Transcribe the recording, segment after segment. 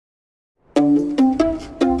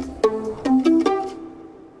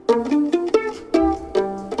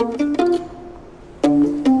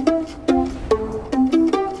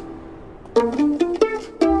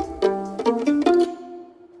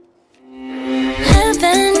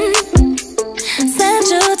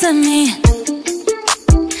To me,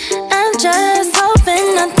 I'm just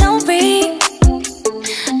hoping I don't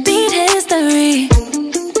repeat history.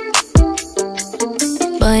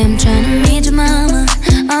 Boy, I'm trying to meet your mama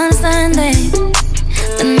on a Sunday,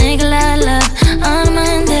 then make a lot of love on a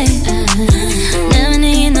Monday. Never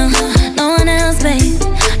need no one else, babe,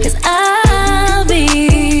 'cause I'll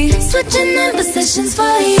be switching in positions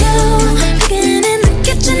for you, cooking in the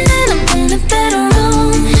kitchen and I'm in the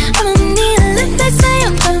bedroom. I don't need a lift, they say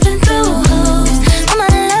I'm jumping through holes. All my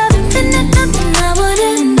love infinite, nothing I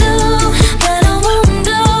wouldn't do, but I won't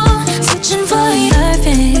do. Switching for you,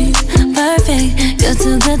 perfect, perfect. You're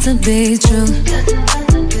too good to be true,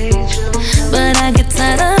 but I get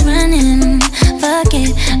tired of running. Fuck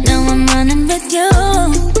it, now I'm running with you,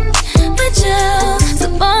 with you. So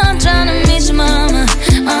boy, I'm trying to meet your mama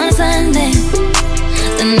on a Sunday,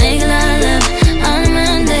 then make a lot of love on a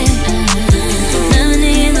Monday. Never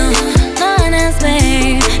need no one else,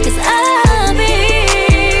 babe, 'cause I'll be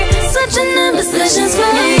switching in positions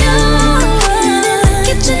for you. In the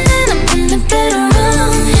kitchen and I'm in the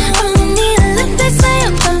bedroom. I don't need a lift, they say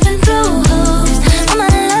I'm jumping through holes. All my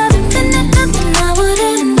love infinite, nothing I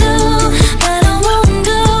wouldn't do, but I won't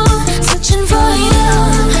do. Switching for you,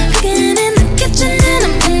 cooking in the kitchen and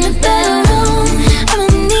I'm in the bedroom. I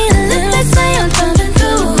don't need a lift, they say I'm jumping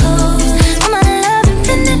through holes. All my love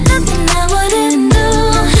infinite, nothing I wouldn't do,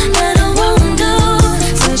 but I won't do.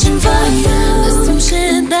 Switching for you. There's some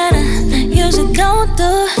shit that I usually don't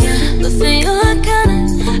do, but for you I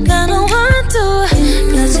kinda want to,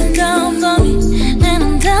 'cause you're down for me and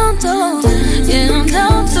I'm down too. Yeah, I'm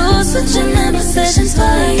down to switching in positions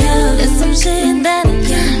for you. There's some shit that I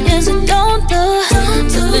usually don't do,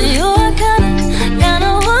 but for you I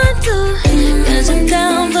kinda want to, 'cause you're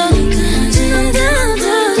down for me and I'm down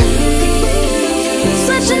too.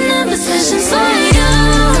 Switching in positions for you.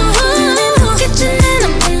 In the kitchen and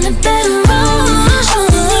I'm in the bedroom. I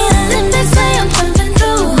don't need a lift, they say I'm jumping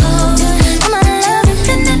through holes. All my love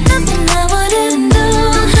infinite, nothing I wouldn't do,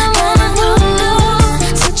 but I won't do.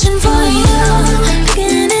 Switching for you,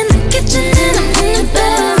 cooking in the kitchen and I'm in the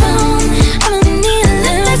bedroom. I don't need a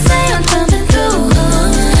lift, they say I'm jumping through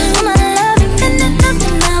holes. All my love infinite,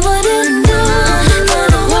 nothing I wouldn't do, but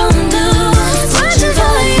I won't do. Switching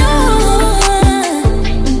for you,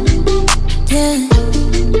 yeah.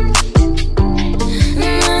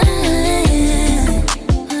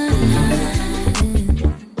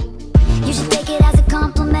 You should take it as a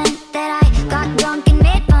compliment that I got drunk and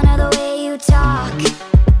made fun of the way you talk.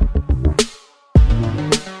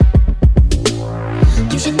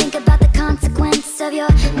 You should think about the consequence of your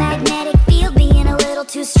magnetic field being a little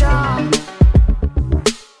too strong.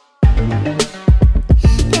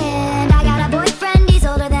 And I got a boyfriend, he's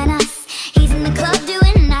older than us. He's in the club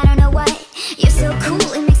doing I don't know what. You're so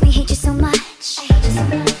cool, it makes me hate you so much.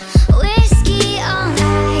 Whiskey on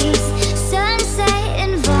ice, sunset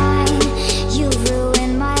and vine. You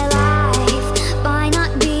ruined my life by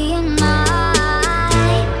not being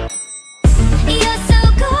mine. You're so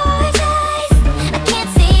gorgeous, I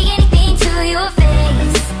can't say anything to your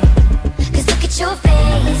face, 'cause look at your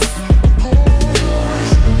face.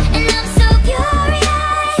 And I'm so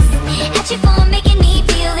furious at you for making me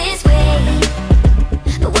feel this way,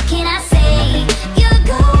 but what can I say? You're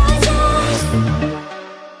gorgeous.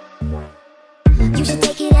 You should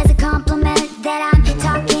take it as a compliment that I'm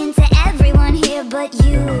talking to everyone here but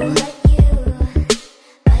you.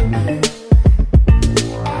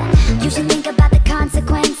 You should think about the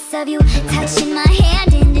consequence of you touching my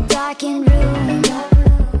hand in the darkened room.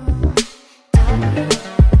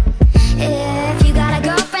 If you got a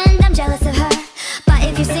girlfriend, I'm jealous of her, but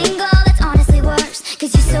if you're single, that's honestly worse,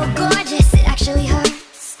 'cause you're so gorgeous, it actually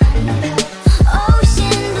hurts.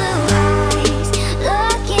 Ocean blue eyes,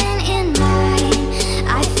 looking in mine.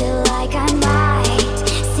 I feel like I might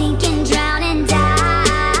sink and drown and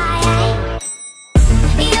die.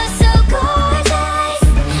 You're so gorgeous,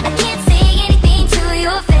 I can't say anything to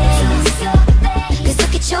your face, 'cause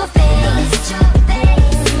look at your face.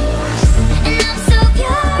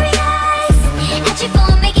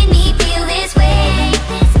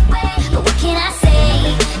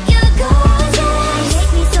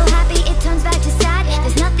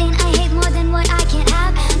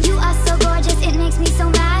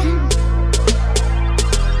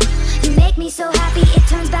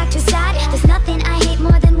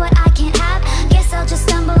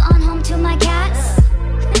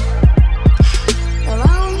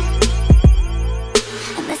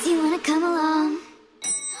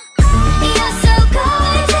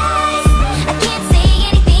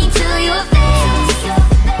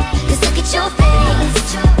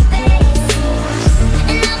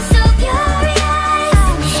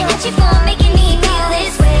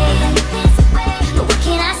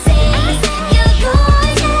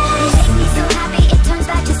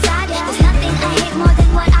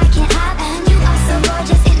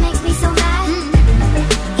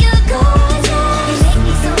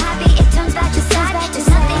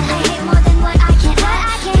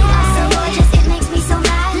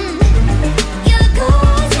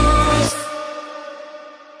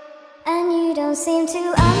 you don't seem to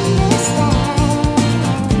understand.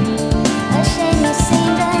 A shame you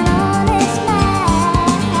seemed an honest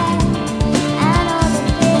man, and all the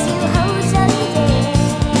fears you hold so dear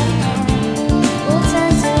will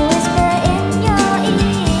turn to whisper in your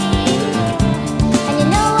ear. And you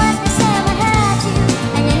know what they say when I hurt you,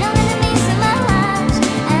 and you know that it means so much,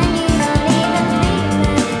 and you don't even feel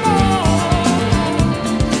a thing.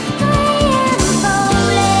 I am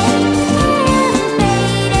falling, I am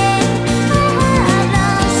fading, I have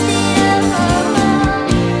lost it all,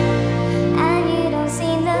 and you don't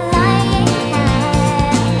seem the lying kind.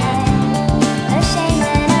 A shame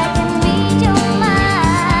that I can read your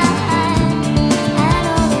mind, and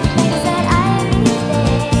all the things that I read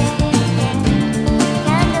there.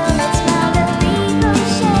 Candle that smell the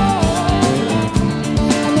ricochet.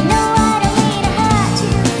 And you know I don't mean to hurt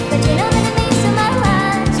you, but you know that it means so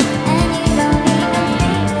much, and you don't even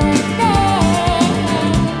feel a thing.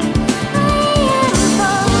 I am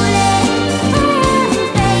falling, I am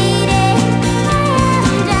fading, I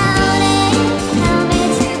am drowning. How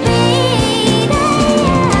meant to breathe? I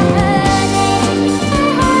am hurting,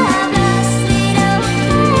 I have lost it all, I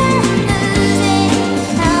am losing.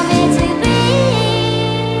 How meant to breathe?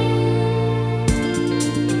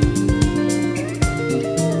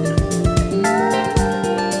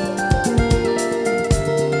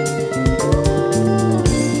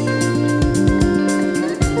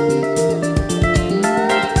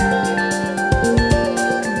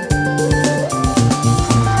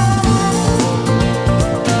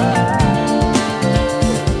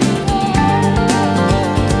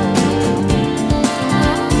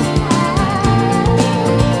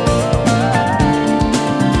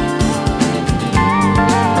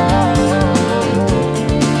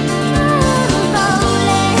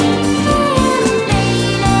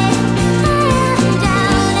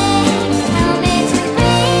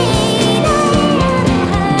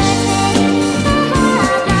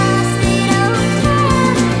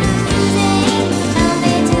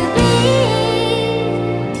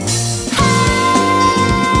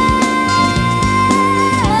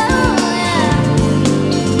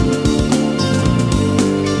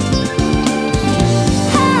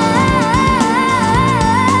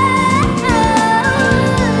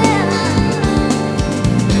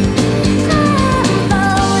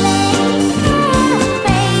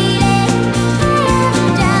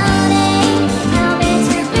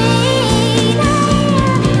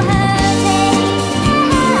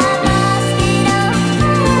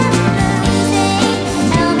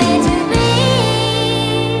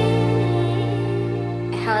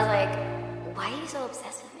 I was like, why are you so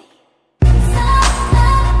obsessed with me?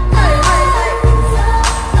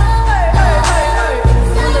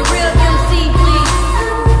 For the real MC, please.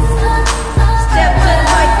 Step to the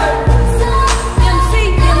mic. MC.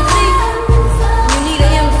 You need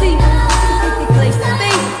an MC. Place to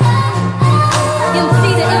be. MC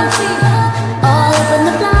to MC. All up in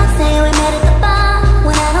the block, saying we met at the bar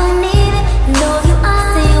when I don't need it. Know who you are,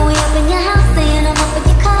 saying we up in your house, saying I'm up in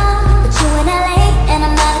your car. But you in LA and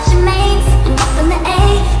I'm not at your mains. I'm up in the A.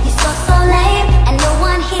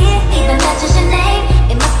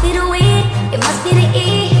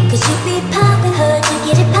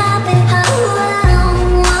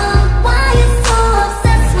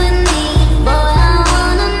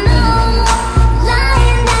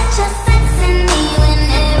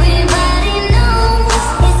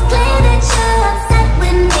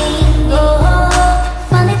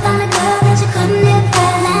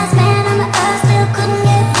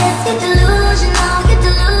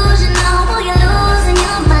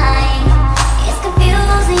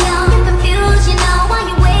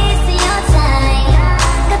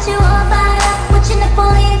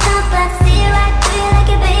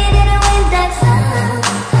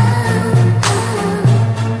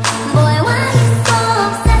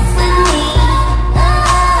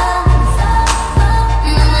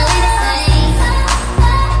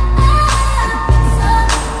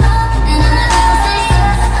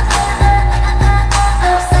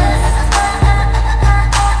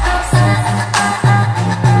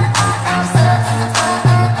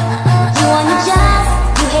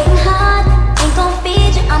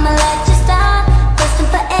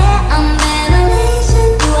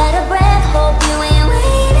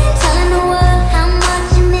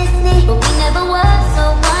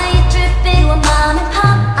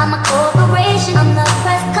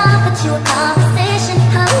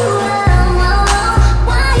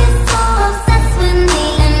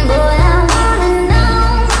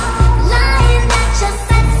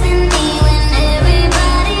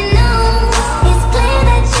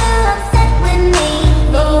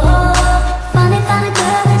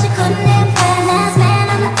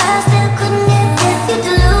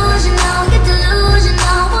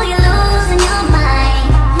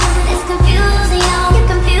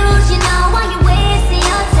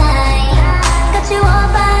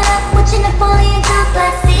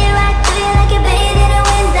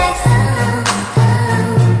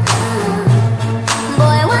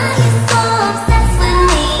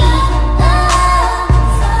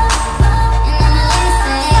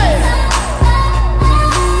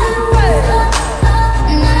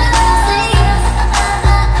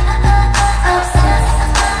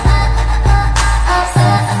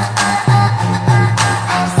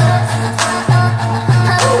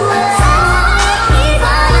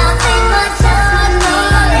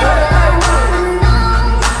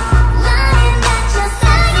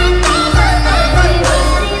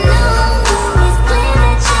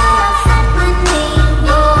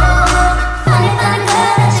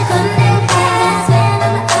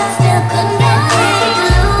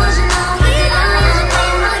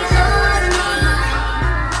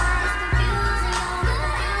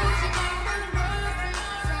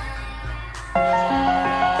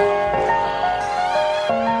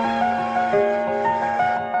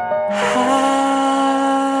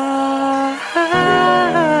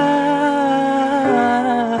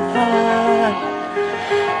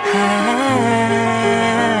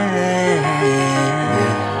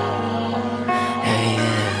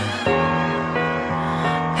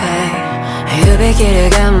 びきり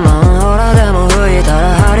玄満オラでも吹いた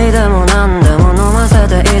ら針でも何でも飲ませ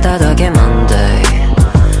ていただけ Monday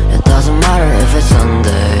It doesn't matter if it's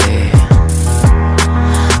Sunday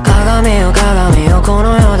鏡よ鏡よこ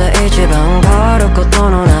の世で一番変わること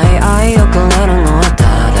のない愛をくれるのは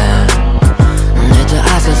誰 Need to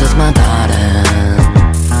ask cause it's my darling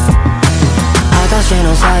私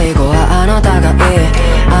の最後はあなたがいい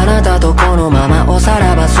あなたとこのままおさ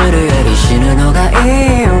らばするより死ぬのが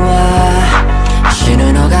いいわ死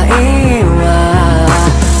ぬのがいいわ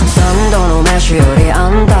三度の飯よりあ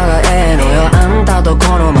んたがええのよあんたと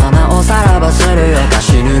このままおさらばするよか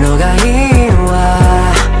死ぬのがいい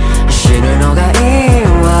わ死ぬのがいい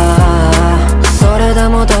わそれで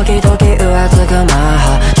も時々浮つくマ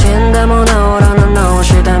ハ死んでも治らぬ直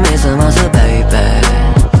してみすます baby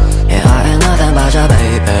Yeah I ain't nothing but your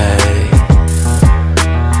baby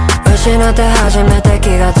失って初めて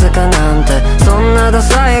気がつくなんてそ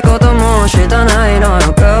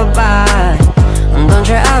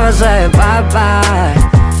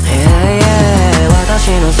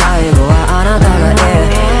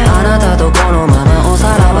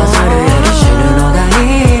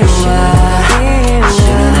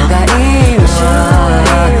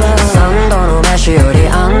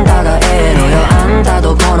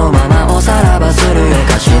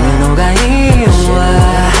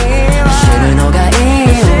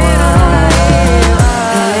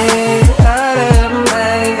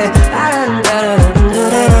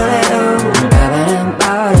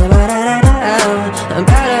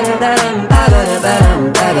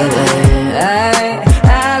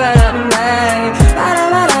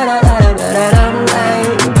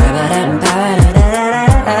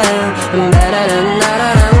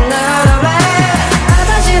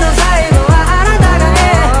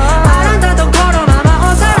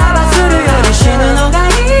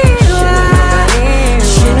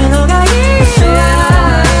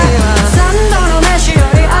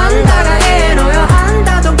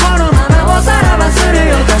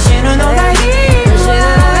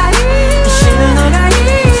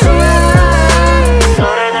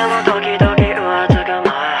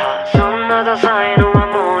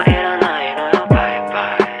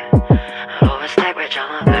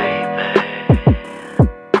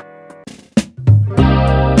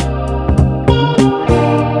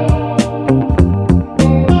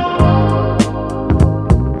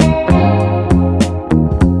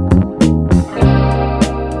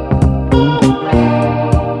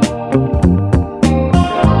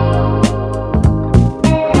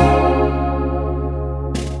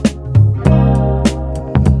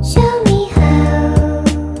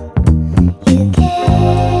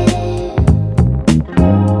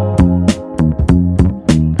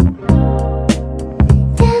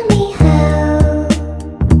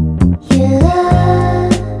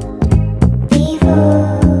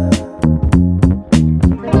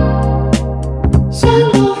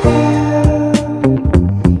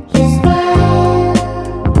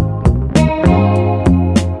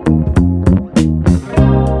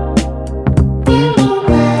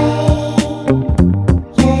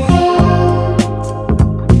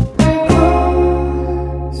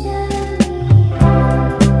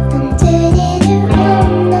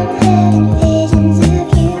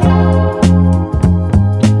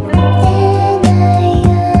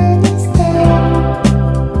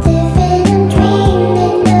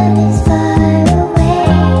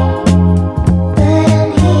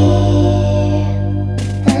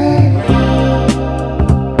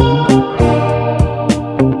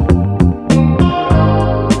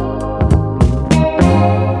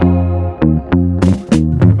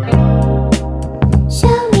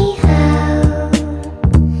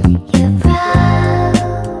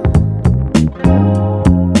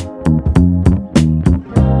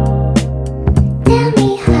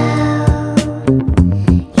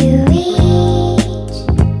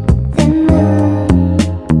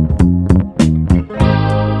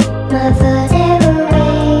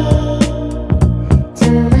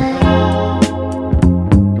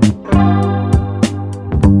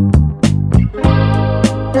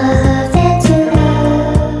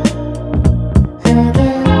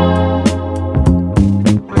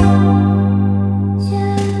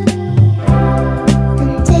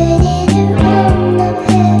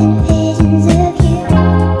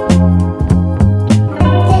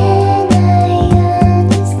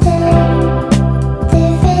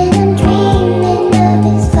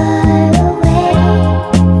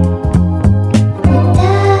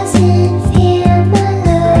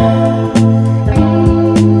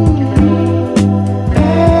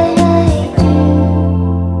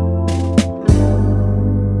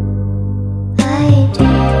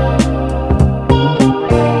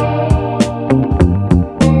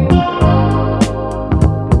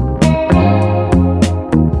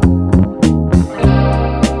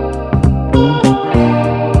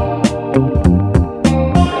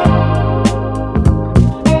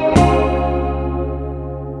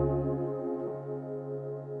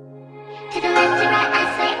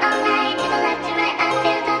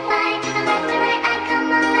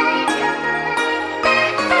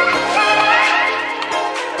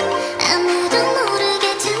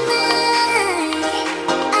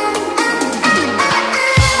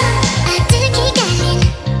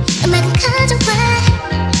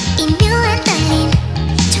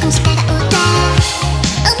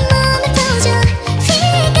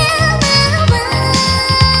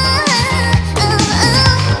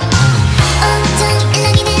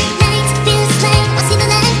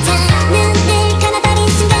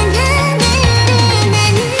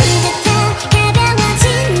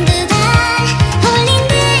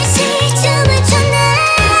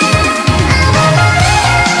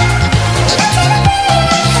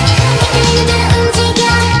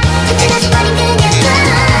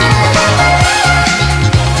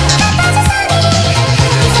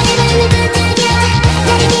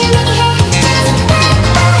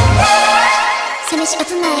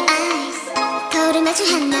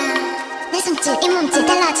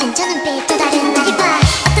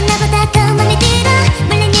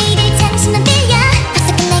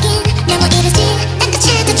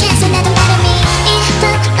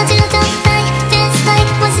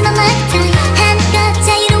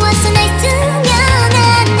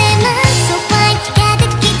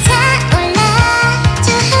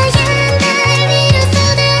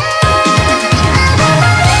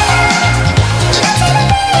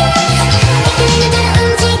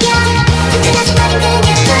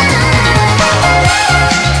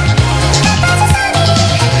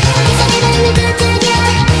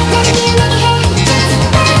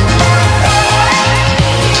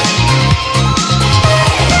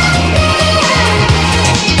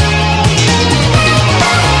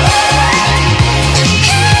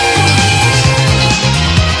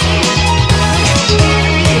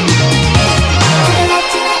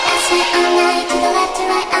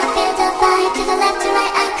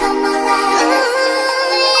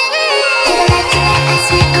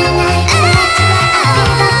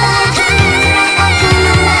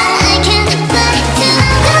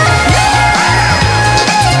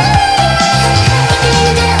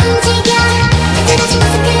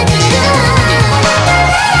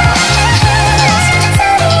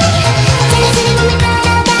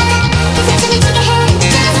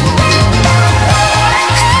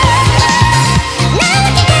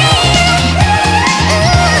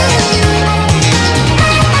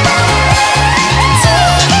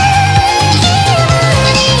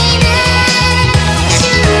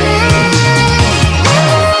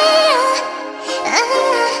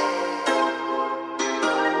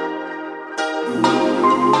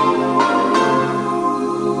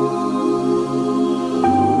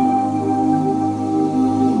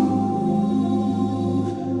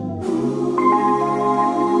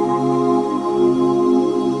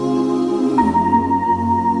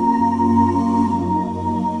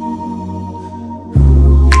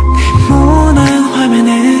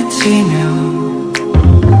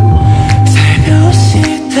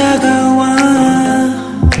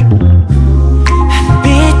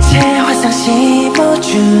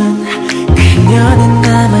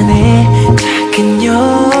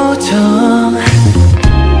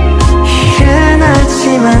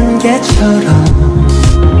안개처럼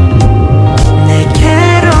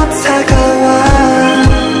내게로 다가와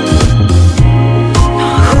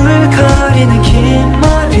훌거리는 긴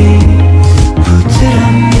머리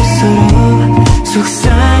부드러운 미소로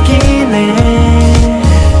속삭이네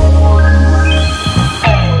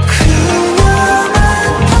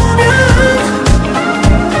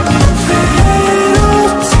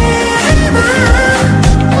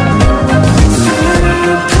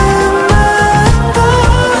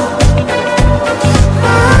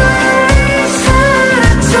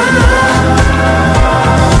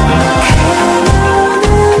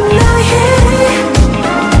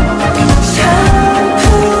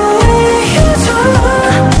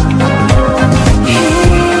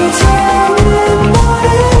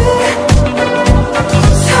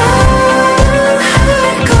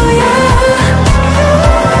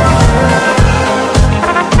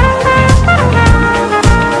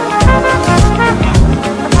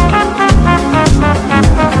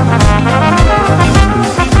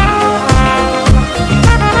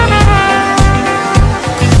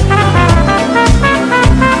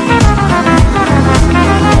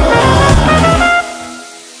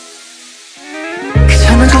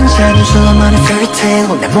너만의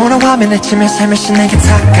fairytale 내 모든 화면에 치며 살며시 내게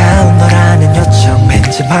다가온 너라는 요청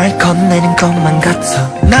왠지 말 건네는 것만 같아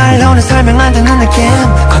날 너는 설명 안 되는 느낌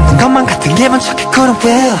걷는 것만 같은 기분 척해 couldn't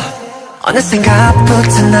will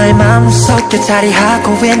어느샌가부터 나의 마음속에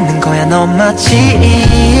자리하고 있는 거야 너 마치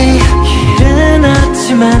이른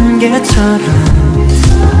아침 안개처럼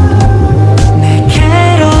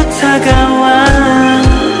내게로 다가와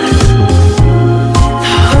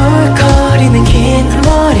헐거리는 긴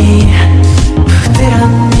머리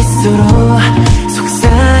부드러운 미소로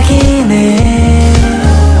속삭이네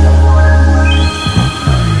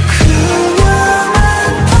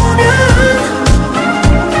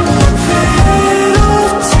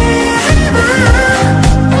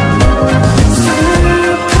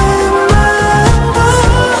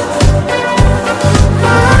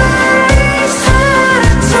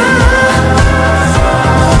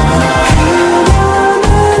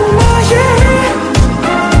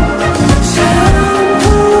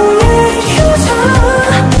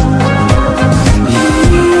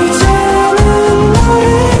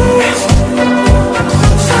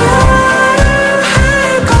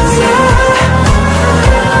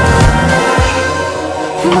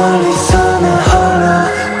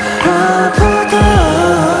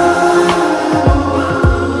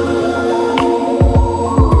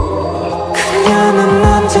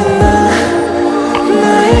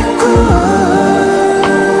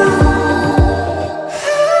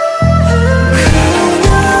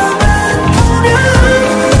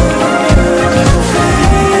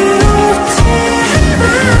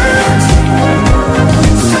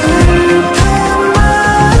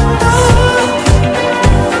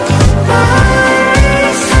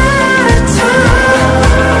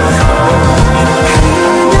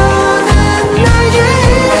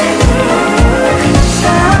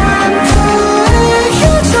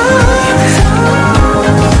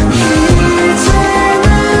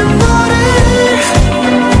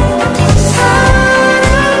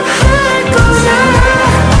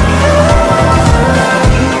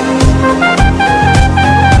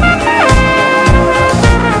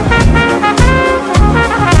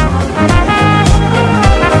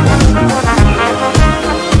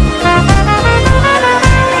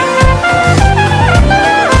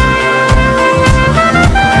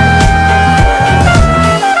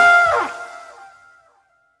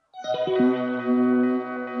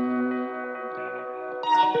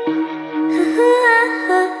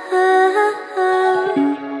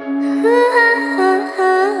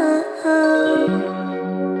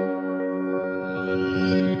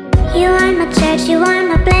You are my church, you are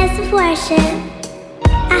my place of worship.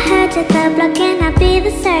 I heard you the block, can I be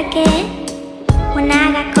the circuit? When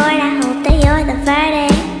I got caught, I hope that you're the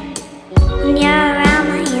verdict. When you're around,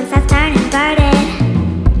 my insides turn inverted.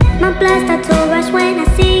 My blood starts to rush when I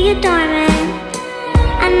see you dormant.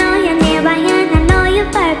 I know you're nearby and I know your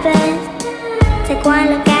purpose. Take one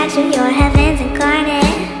look at you, you're heaven's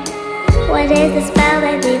incarnate. What is the spell,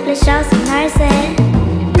 baby? Please show some mercy.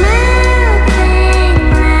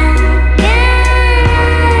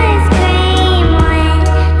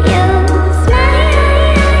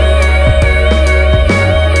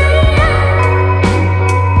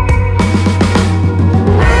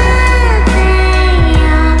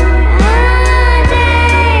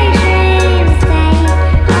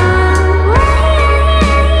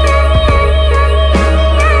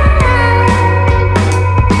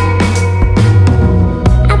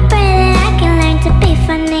 I pray that I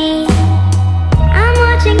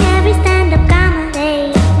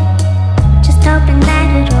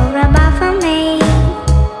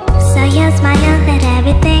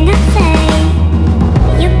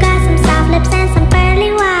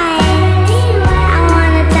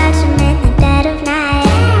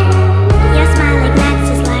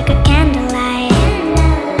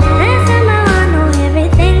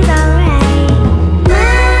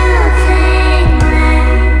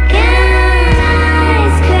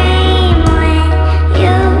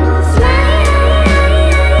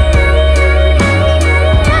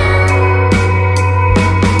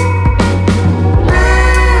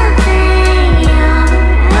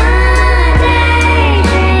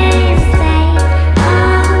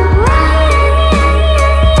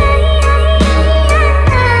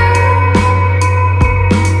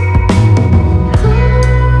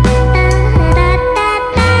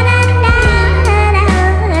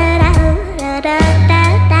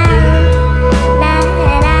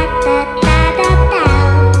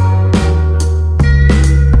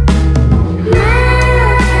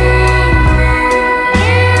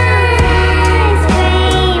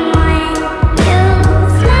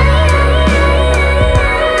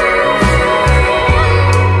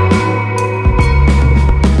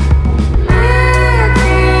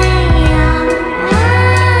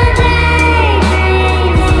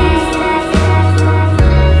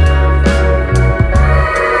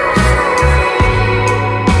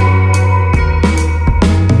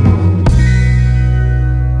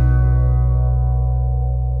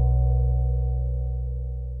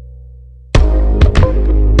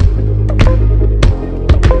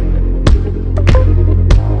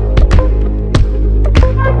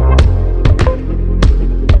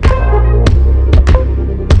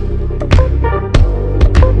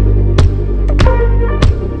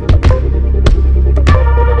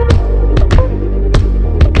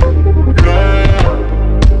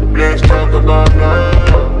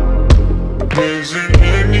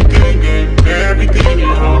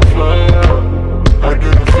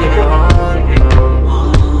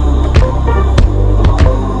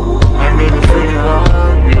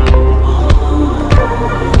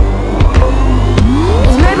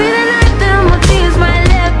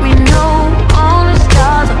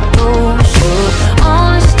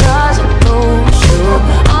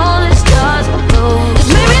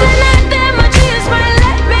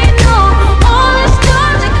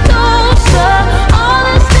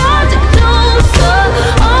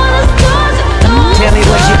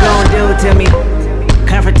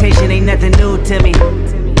new to me.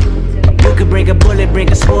 You could bring a bullet,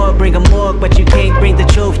 bring a sword, bring a morgue, but you can't bring the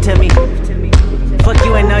truth to me. Fuck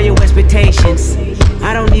you and all your expectations.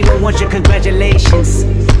 I don't even want your congratulations.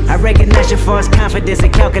 I recognize your false confidence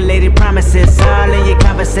and calculated promises all in your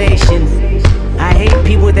conversation. I hate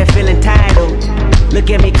people that feel entitled. Look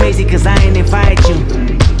at me crazy cause I ain't invite you.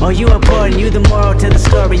 Oh, you important, you the moral to the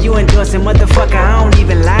story. You endorsing, motherfucker, I don't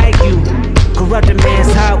even like you. Corrupt a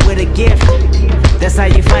man's heart with a gift. That's how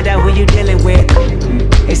you find out who you dealing with.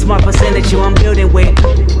 A smart percentage you I'm building with.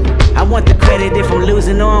 I want the credit if I'm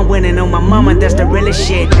losing or I'm winning. On my mama, that's the realest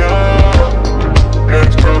shit.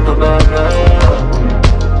 Let's talk about love.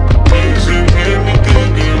 Isn't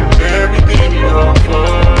everything you offer?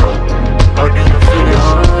 How do you feel it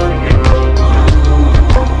hurt you?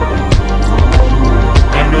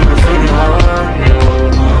 I know you feel it hurt you.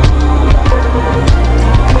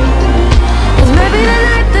 Cause maybe the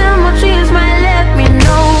night that my dreams might let me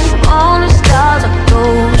know. All the stars are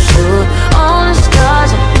closer. All the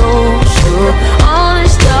stars are closer. All the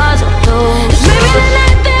stars are closer. Maybe the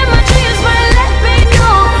night that my dreams might let me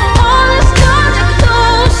know. All the stars are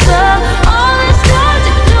closer. All the stars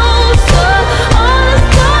are closer. All the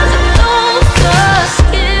stars are closer.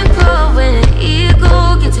 Skin cold when the ego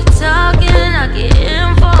gets to talking. I get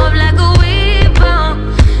involved like a rebound.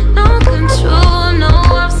 No control, no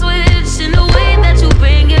off switch in the way that you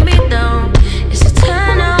bringing me down. It's a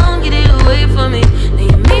turn on, get it away from me.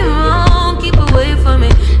 Leave me wrong, keep away from me.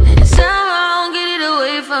 And it's sound wrong, get it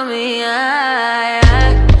away from me.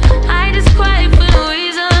 I just cry for no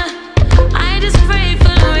reason. I just pray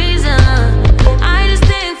for no reason. I just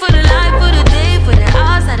think for the life, for the day, for the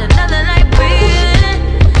hours, had another night breathing.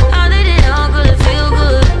 How did it all gonna feel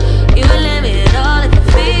good? You let me at all if you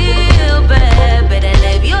feel bad. Better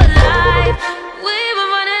live your life. We've been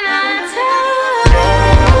running out of time.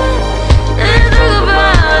 Let's talk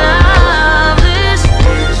about love. This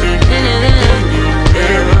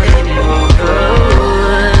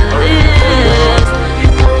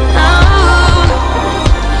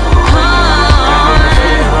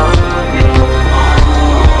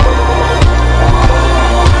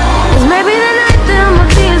Cause maybe the night that my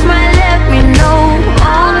dreams might let me know.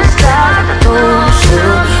 All the stars are closer.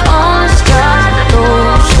 All the stars are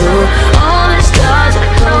closer. All the stars are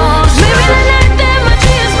closer. Maybe the night that my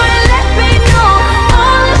dreams might let me know.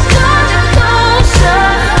 All the stars are closer.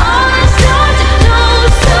 All the stars are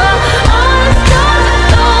closer. All the stars are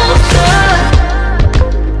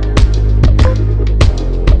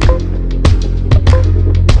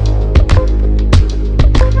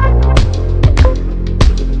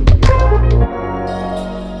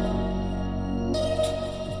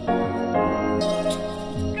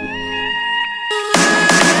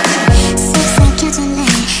속삭여줄래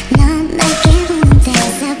넌 날개 보는데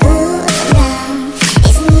사부러워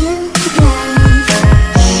It's new love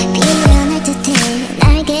비련할 듯해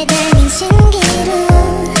날개 달린 신기루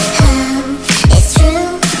It's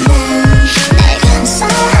true love 날 감싸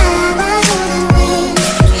안아주는 왜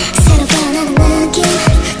새로 변하는 느낌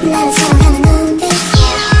나를 사랑하는 눈빛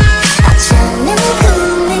어쩌면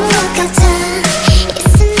꿈인 것 같아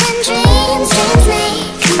Isn't that dreams make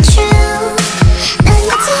come true 난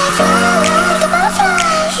마치 fly like a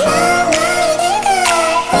butterfly 난 너를 내가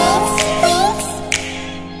wings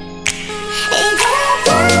이대로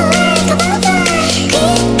fly like a butterfly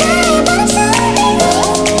귓가에 멈춰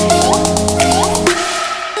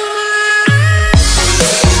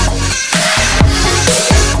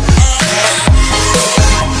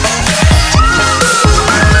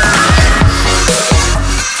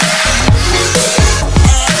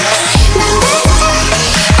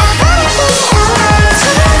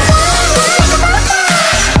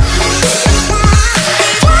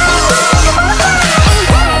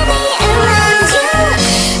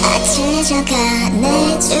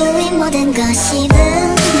내 주위 모든 것이